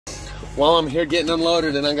while I'm here getting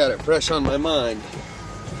unloaded and I got it fresh on my mind,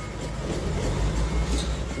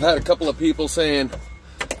 I've had a couple of people saying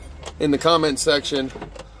in the comment section,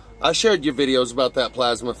 I shared your videos about that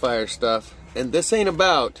plasma fire stuff, and this ain't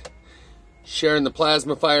about sharing the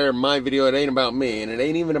plasma fire in my video. It ain't about me, and it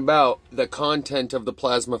ain't even about the content of the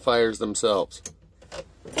plasma fires themselves.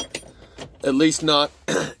 At least not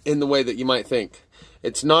in the way that you might think.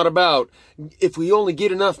 It's not about, if we only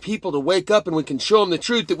get enough people to wake up and we can show them the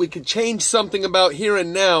truth, that we can change something about here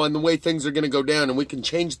and now and the way things are going to go down, and we can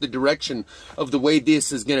change the direction of the way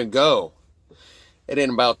this is going to go. It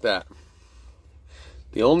ain't about that.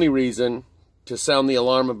 The only reason to sound the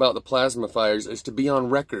alarm about the plasma fires is to be on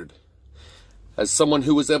record as someone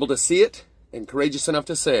who was able to see it and courageous enough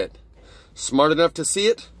to say it. Smart enough to see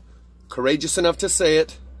it, courageous enough to say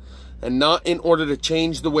it, and not in order to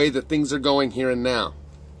change the way that things are going here and now.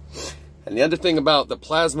 And the other thing about the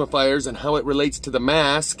plasma fires and how it relates to the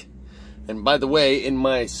mask, and by the way, in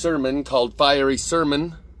my sermon called Fiery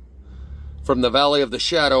Sermon from the Valley of the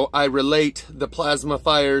Shadow, I relate the plasma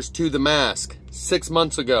fires to the mask 6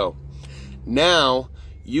 months ago. Now,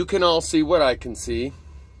 you can all see what I can see.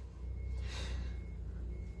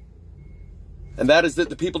 And that is that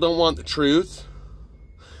the people don't want the truth.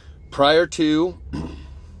 Prior to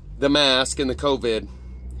the mask and the COVID,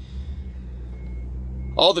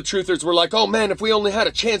 all the truthers were like, oh man, if we only had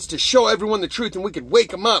a chance to show everyone the truth and we could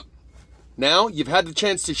wake them up. Now, you've had the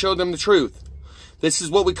chance to show them the truth. This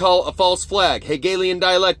is what we call a false flag. Hegelian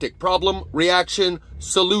dialectic. Problem, reaction,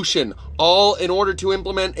 solution. All in order to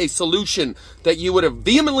implement a solution that you would have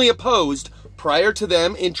vehemently opposed prior to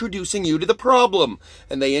them introducing you to the problem.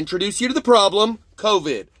 And they introduce you to the problem,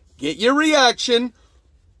 COVID. Get your reaction.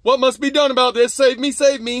 What must be done about this? Save me,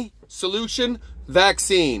 save me. Solution,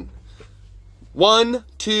 vaccine. 1,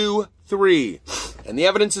 2, 3. And the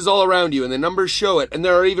evidence is all around you and the numbers show it. And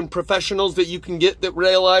there are even professionals that you can get that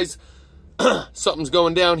realize something's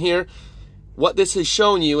going down here. What this has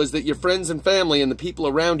shown you is that your friends and family and the people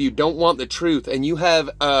around you don't want the truth. And you have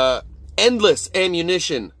endless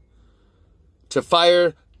ammunition to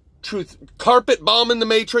fire truth. Carpet bombing the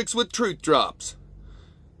matrix with truth drops.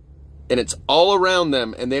 And it's all around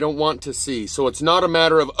them, and they don't want to see. So it's not a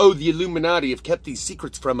matter of, oh, the Illuminati have kept these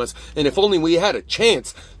secrets from us, and if only we had a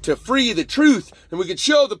chance to free the truth, and we could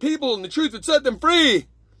show the people, and the truth would set them free.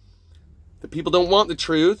 The people don't want the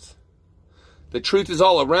truth. The truth is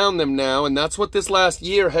all around them now, and that's what this last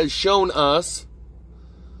year has shown us.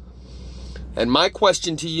 And my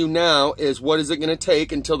question to you now is, what is it going to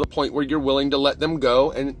take until the point where you're willing to let them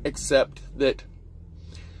go and accept that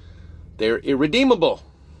they're irredeemable?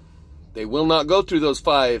 They will not go through those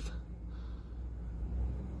 5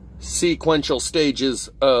 sequential stages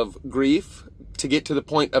of grief to get to the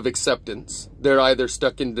point of acceptance. They're either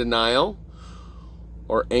stuck in denial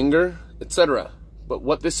or anger, etc. But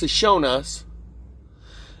what this has shown us,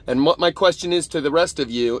 and what my question is to the rest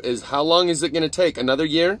of you, is how long is it going to take? Another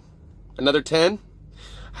year? Another 10?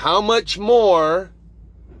 How much more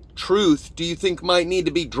truth do you think might need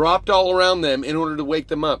to be dropped all around them in order to wake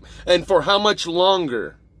them up? And for how much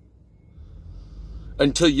longer?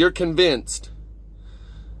 Until you're convinced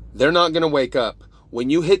they're not going to wake up. When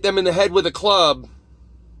you hit them in the head with a club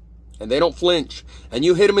and they don't flinch, and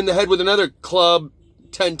you hit them in the head with another club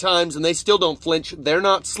 10 times and they still don't flinch, they're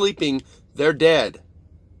not sleeping, they're dead.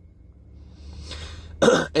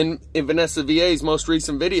 And in Vanessa VA's most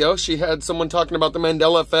recent video, she had someone talking about the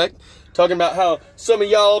Mandela effect, talking about how some of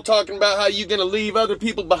y'all talking about how you're going to leave other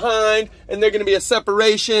people behind and they're going to be a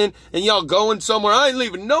separation and y'all going somewhere. I ain't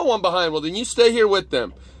leaving no one behind. Well, then you stay here with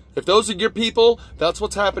them. If those are your people, that's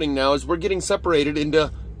what's happening now, is we're getting separated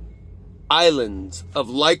into islands of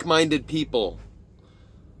like-minded people.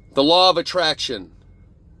 The law of attraction.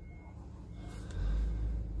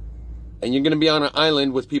 And you're going to be on an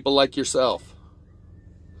island with people like yourself.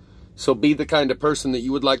 So be the kind of person that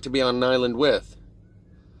you would like to be on an island with.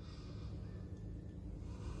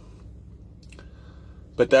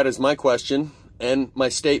 But that is my question and my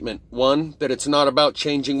statement. One, that it's not about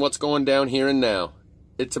changing what's going down here and now.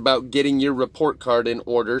 It's about getting your report card in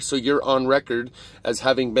order so you're on record as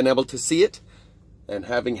having been able to see it and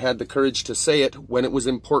having had the courage to say it when it was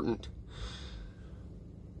important.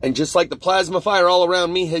 And just like the plasma fire all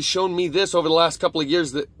around me has shown me this over the last couple of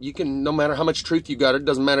years, that you can, no matter how much truth you got, it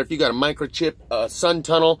doesn't matter if you got a microchip, a sun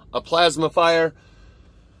tunnel, a plasma fire,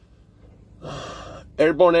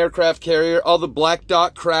 airborne aircraft carrier, all the black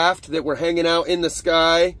dot craft that were hanging out in the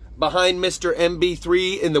sky behind Mr.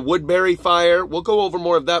 MB3 in the Woodbury fire. We'll go over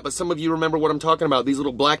more of that, but some of you remember what I'm talking about. These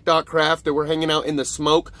little black dot craft that were hanging out in the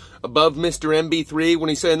smoke above Mr. MB3 when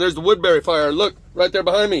he's saying, there's the Woodbury fire. Look, right there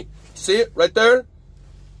behind me. See it? Right there?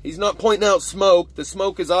 He's not pointing out smoke. The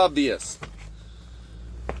smoke is obvious.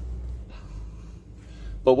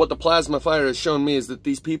 But what the plasma fire has shown me is that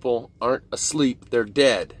these people aren't asleep. They're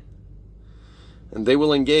dead. And they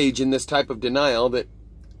will engage in this type of denial that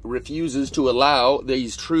refuses to allow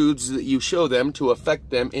these truths that you show them to affect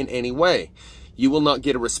them in any way. You will not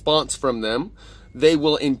get a response from them. They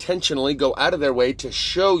will intentionally go out of their way to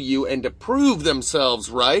show you and to prove themselves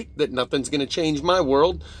right, that nothing's going to change my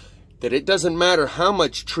world, that it doesn't matter how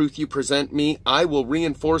much truth you present me, I will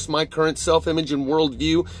reinforce my current self-image and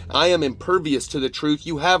worldview. I am impervious to the truth.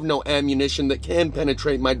 You have no ammunition that can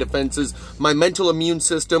penetrate my defenses. My mental immune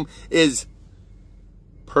system is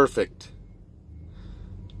perfect.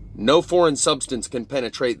 No foreign substance can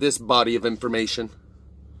penetrate this body of information.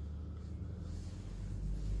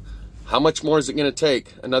 How much more is it going to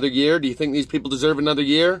take? Another year? Do you think these people deserve another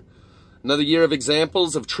year? Another year of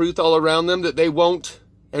examples of truth all around them that they won't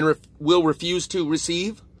and will refuse to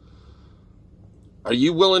receive? Are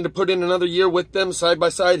you willing to put in another year with them side by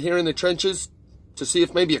side here in the trenches to see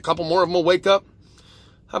if maybe a couple more of them will wake up?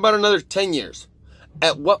 How about another 10 years?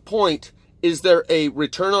 At what point is there a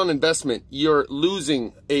return on investment? You're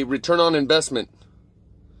losing a return on investment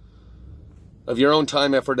of your own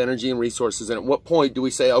time, effort, energy, and resources. And at what point do we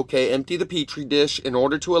say, okay, empty the petri dish in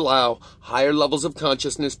order to allow higher levels of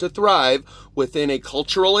consciousness to thrive within a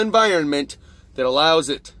cultural environment that allows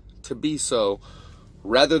it to be so,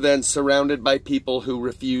 rather than surrounded by people who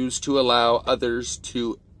refuse to allow others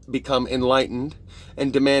to become enlightened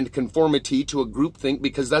and demand conformity to a groupthink,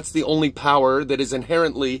 because that's the only power that is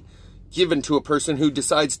inherently given to a person who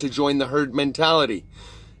decides to join the herd mentality,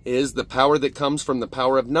 is the power that comes from the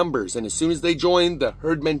power of numbers. And as soon as they join the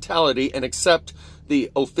herd mentality and accept the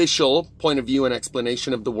official point of view and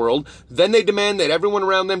explanation of the world, then they demand that everyone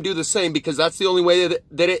around them do the same, because that's the only way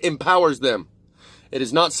that it empowers them. It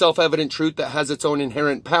is not self-evident truth that has its own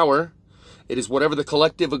inherent power. It is whatever the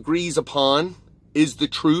collective agrees upon is the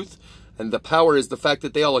truth, and the power is the fact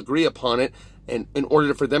that they all agree upon it. And in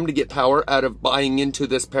order for them to get power out of buying into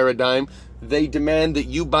this paradigm, they demand that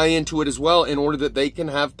you buy into it as well, in order that they can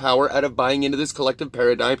have power out of buying into this collective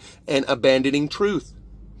paradigm and abandoning truth.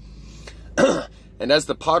 And as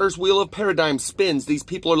the potter's wheel of paradigm spins, these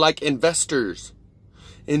people are like investors.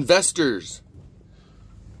 Investors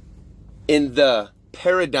in the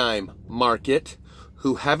paradigm market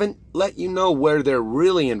who haven't let you know where they're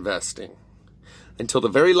really investing until the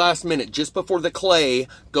very last minute, just before the clay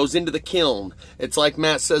goes into the kiln. It's like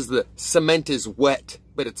Matt says, the cement is wet,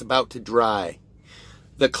 but it's about to dry.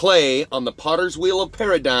 The clay on the potter's wheel of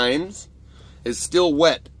paradigms is still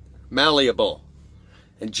wet, malleable.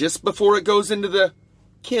 And just before it goes into the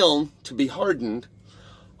kiln to be hardened,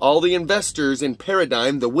 all the investors in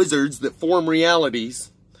paradigm, the wizards that form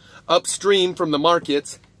realities, upstream from the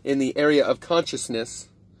markets in the area of consciousness,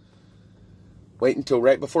 wait until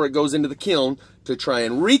right before it goes into the kiln to try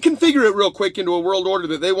and reconfigure it real quick into a world order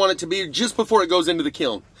that they want it to be just before it goes into the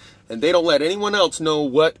kiln. And they don't let anyone else know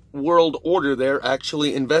what world order they're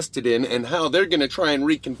actually invested in and how they're going to try and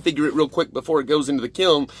reconfigure it real quick before it goes into the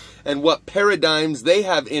kiln, and what paradigms they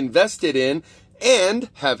have invested in and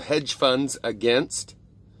have hedge funds against.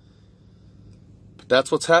 But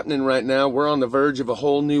that's what's happening right now. We're on the verge of a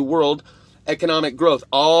whole new world. Economic growth.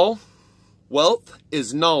 All wealth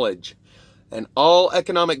is knowledge. And all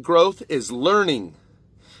economic growth is learning.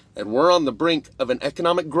 And we're on the brink of an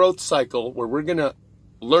economic growth cycle where we're going to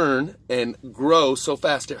learn and grow so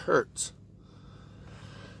fast it hurts.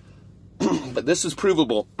 But this is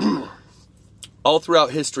provable. All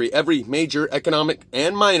throughout history, every major economic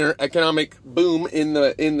and minor economic boom in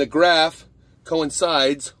the graph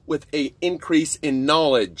coincides with an increase in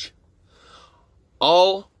knowledge.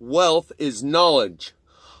 All wealth is knowledge.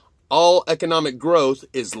 All economic growth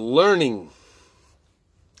is learning.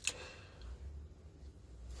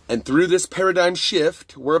 And through this paradigm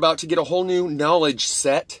shift, we're about to get a whole new knowledge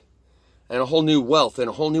set and a whole new wealth and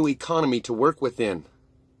a whole new economy to work within.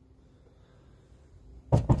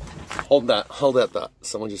 Hold that thought.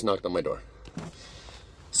 Someone just knocked on my door.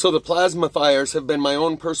 So the plasma fires have been my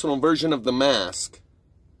own personal version of the mask,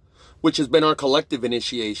 which has been our collective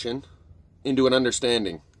initiation into an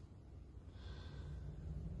understanding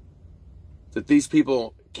that these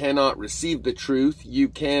people cannot receive the truth. You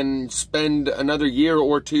can spend another year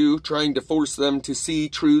or two trying to force them to see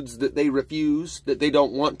truths that they refuse, that they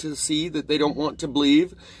don't want to see, that they don't want to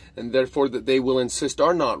believe, and therefore that they will insist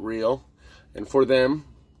are not real. And for them,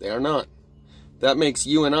 they are not. That makes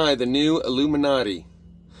you and I the new Illuminati,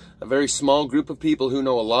 a very small group of people who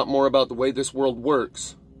know a lot more about the way this world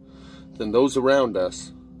works than those around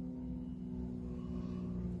us.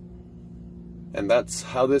 And that's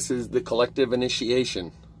how this is the collective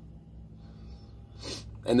initiation.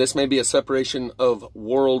 And this may be a separation of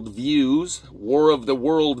world views, war of the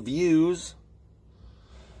world views.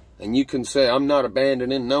 And you can say, I'm not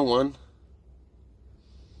abandoning no one.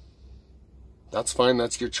 That's fine,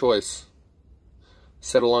 that's your choice.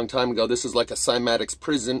 Said a long time ago, this is like a cymatics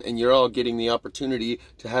prison, and you're all getting the opportunity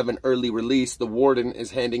to have an early release. The warden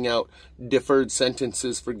is handing out deferred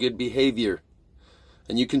sentences for good behavior.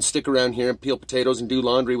 And you can stick around here and peel potatoes and do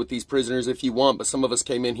laundry with these prisoners if you want, but some of us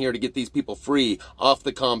came in here to get these people free, off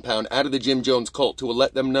the compound, out of the Jim Jones cult, to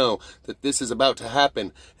let them know that this is about to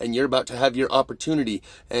happen, and you're about to have your opportunity.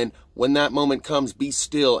 And when that moment comes, be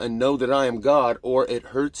still and know that I am God, or it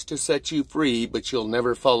hurts to set you free, but you'll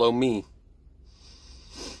never follow me.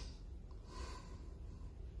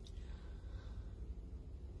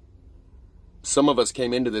 Some of us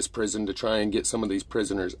came into this prison to try and get some of these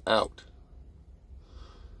prisoners out.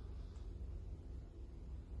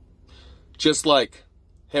 Just like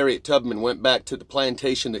Harriet Tubman went back to the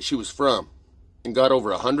plantation that she was from and got over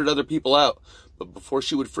 100 other people out, but before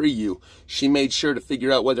she would free you, she made sure to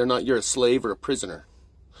figure out whether or not you're a slave or a prisoner.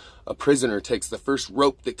 A prisoner takes the first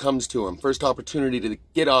rope that comes to him, first opportunity to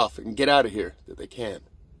get off and get out of here that they can.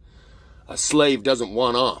 A slave doesn't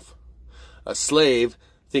want off. A slave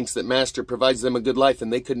thinks that master provides them a good life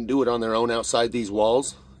and they couldn't do it on their own outside these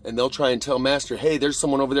walls, and they'll try and tell master, hey, there's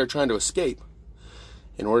someone over there trying to escape.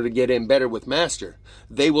 In order to get in better with master,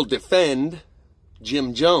 they will defend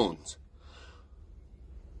Jim Jones.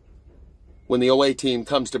 When the OA team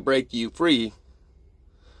comes to break you free,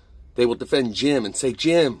 they will defend Jim and say,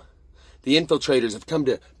 Jim, the infiltrators have come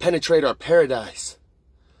to penetrate our paradise.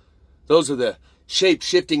 Those are the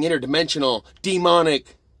shape-shifting, interdimensional,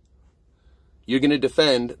 demonic. You're going to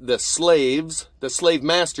defend the slaves, the slave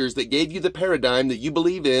masters that gave you the paradigm that you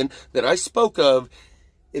believe in, that I spoke of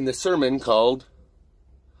in the sermon called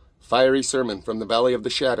Fiery Sermon from the Valley of the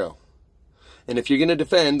Shadow. And if you're going to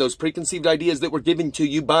defend those preconceived ideas that were given to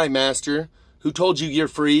you by Master, who told you you're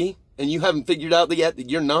free, and you haven't figured out yet that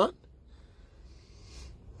you're not,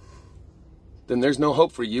 then there's no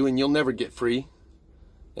hope for you, and you'll never get free.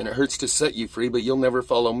 And it hurts to set you free, but you'll never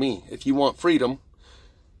follow me. If you want freedom,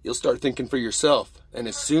 you'll start thinking for yourself. And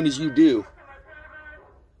as soon as you do,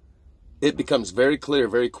 it becomes very clear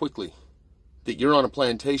very quickly that you're on a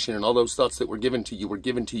plantation, and all those thoughts that were given to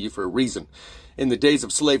you for a reason. In the days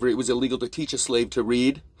of slavery, it was illegal to teach a slave to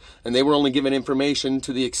read, and they were only given information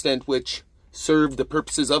to the extent which served the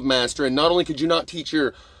purposes of master. And not only could you not teach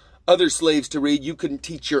your other slaves to read, you couldn't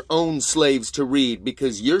teach your own slaves to read,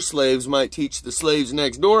 because your slaves might teach the slaves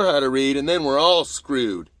next door how to read, and then we're all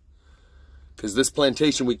screwed. Because this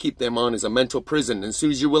plantation we keep them on is a mental prison. And as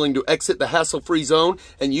soon as you're willing to exit the hassle-free zone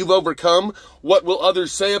and you've overcome what will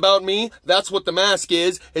others say about me, that's what the mask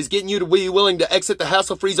is getting you to be willing to exit the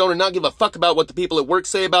hassle-free zone and not give a fuck about what the people at work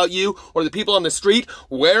say about you or the people on the street.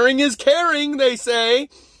 Wearing is caring, they say.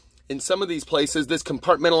 In some of these places, this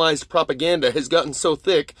compartmentalized propaganda has gotten so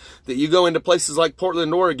thick that you go into places like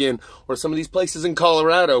Portland, Oregon, or some of these places in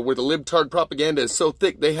Colorado where the libtard propaganda is so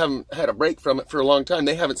thick they haven't had a break from it for a long time.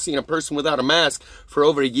 They haven't seen a person without a mask for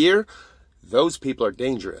over a year. Those people are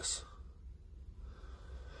dangerous.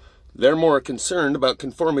 They're more concerned about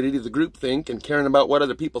conformity to the groupthink and caring about what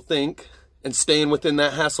other people think and staying within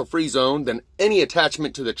that hassle-free zone than any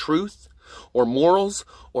attachment to the truth or morals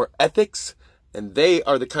or ethics. And they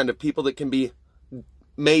are the kind of people that can be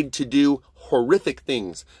made to do horrific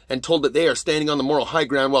things and told that they are standing on the moral high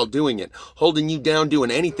ground while doing it, holding you down,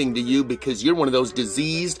 doing anything to you because you're one of those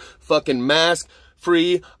diseased, fucking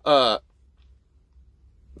mask-free,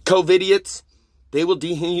 COVIDiots. They will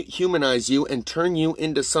dehumanize you and turn you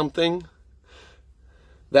into something.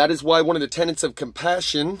 That is why one of the tenets of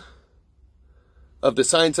compassion, of the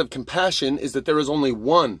science of compassion, is that there is only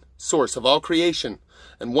one source of all creation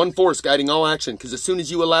and one force guiding all action. Because as soon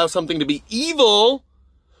as you allow something to be evil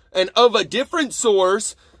and of a different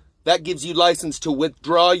source, that gives you license to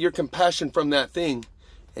withdraw your compassion from that thing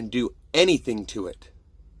and do anything to it.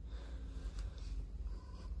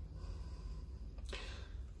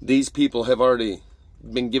 These people have already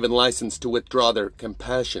been given license to withdraw their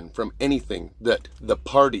compassion from anything that the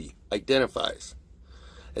party identifies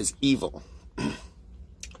as evil.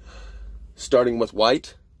 Starting with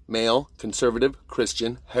white, male, conservative,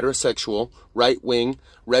 Christian, heterosexual, right-wing,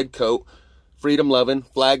 red coat, freedom-loving,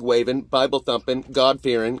 flag-waving, Bible-thumping,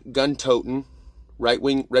 God-fearing, gun-toting,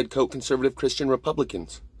 right-wing, red coat, conservative, Christian,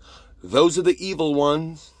 Republicans. Those are the evil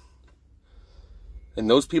ones. And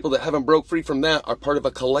those people that haven't broke free from that are part of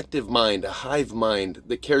a collective mind, a hive mind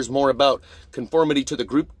that cares more about conformity to the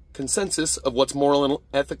group consensus of what's moral and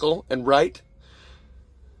ethical and right,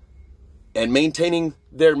 and maintaining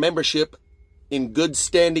their membership in good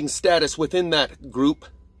standing status within that group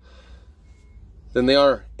than they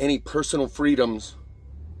are any personal freedoms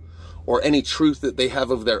or any truth that they have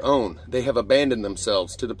of their own. They have abandoned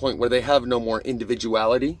themselves to the point where they have no more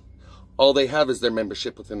individuality. All they have is their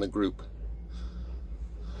membership within the group.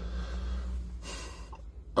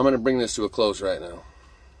 I'm going to bring this to a close right now.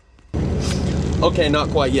 Okay, not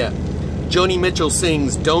quite yet. Joni Mitchell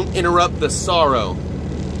sings, "Don't Interrupt the Sorrow."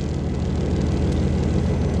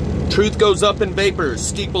 Truth goes up in vapors,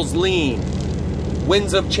 steeples lean.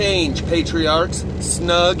 Winds of change, patriarchs,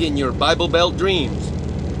 snug in your Bible Belt dreams.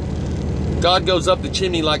 God goes up the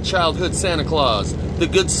chimney like childhood Santa Claus. The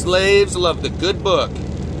good slaves love the good book.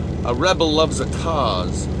 A rebel loves a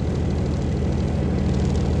cause.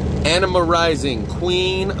 Anima rising,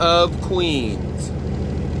 queen of queens.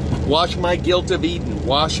 Wash my guilt of Eden,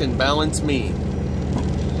 wash and balance me.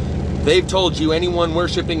 They've told you anyone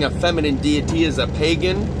worshiping a feminine deity is a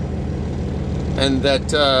pagan, and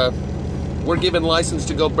that we're given license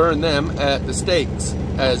to go burn them at the stakes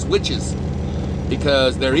as witches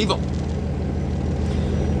because they're evil.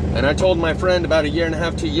 And I told my friend about 1.5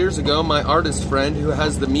 years, 2 years ago, my artist friend who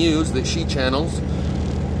has the muse that she channels,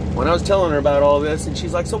 when I was telling her about all this, and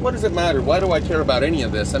she's like, "So what does it matter? Why do I care about any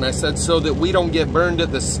of this?" And I said, "So that we don't get burned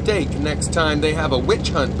at the stake next time they have a witch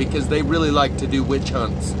hunt, because they really like to do witch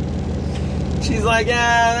hunts." She's like,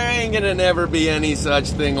 "Ah, there ain't gonna never be any such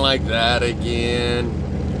thing like that again."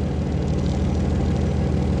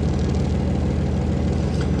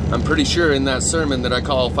 I'm pretty sure in that sermon that I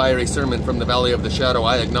call Fiery Sermon from the Valley of the Shadow,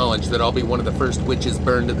 I acknowledge that I'll be one of the first witches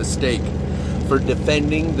burned at the stake for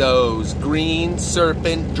defending those green,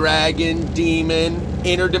 serpent, dragon, demon,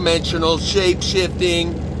 interdimensional,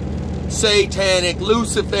 shape-shifting, satanic,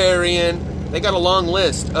 Luciferian. They got a long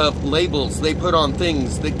list of labels they put on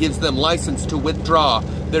things that gives them license to withdraw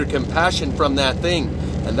their compassion from that thing.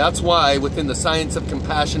 And that's why within the science of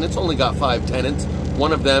compassion, it's only got 5 tenets.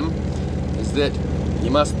 One of them is that you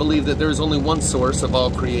must believe that there is only one source of all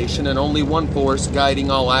creation and only one force guiding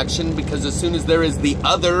all action, because as soon as there is the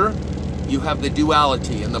other, you have the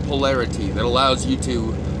duality and the polarity that allows you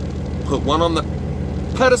to put one on the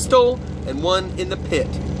pedestal and one in the pit.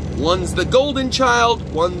 One's the golden child,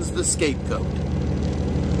 one's the scapegoat.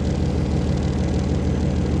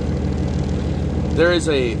 There is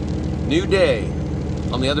a new day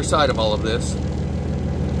on the other side of all of this,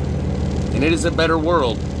 and it is a better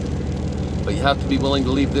world. But you have to be willing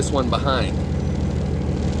to leave this one behind.